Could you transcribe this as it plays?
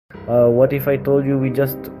What if I told you we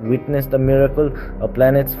just witnessed a miracle, a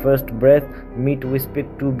planet's first breath? Meet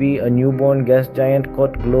WISPIT to be a newborn gas giant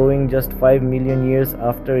caught glowing just 5 million years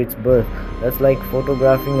after its birth. That's like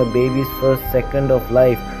photographing a baby's first second of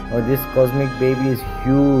life. This cosmic baby is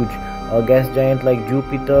huge, a gas giant like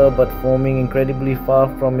Jupiter, but forming incredibly far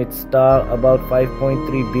from its star, about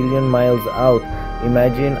 5.3 billion miles out.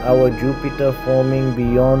 Imagine our Jupiter forming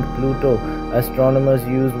beyond Pluto. Astronomers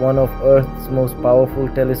used one of Earth's most powerful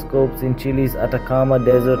telescopes in Chile's Atacama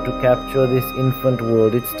Desert to capture this infant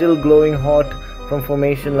world. It's still glowing hot from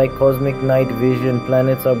formation like cosmic night vision.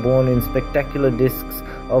 Planets are born in spectacular disks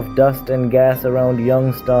of dust and gas around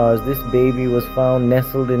young stars. This baby was found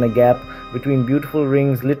nestled in a gap between beautiful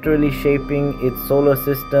rings, literally shaping its solar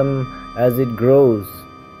system as it grows.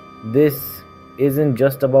 This isn't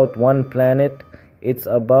just about one planet. It's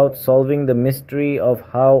about solving the mystery of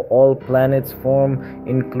how all planets form,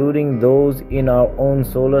 including those in our own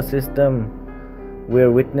solar system.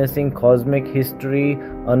 We're witnessing cosmic history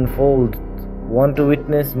unfold. Want to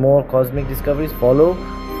witness more cosmic discoveries? Follow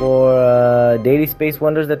for daily space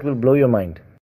wonders that will blow your mind.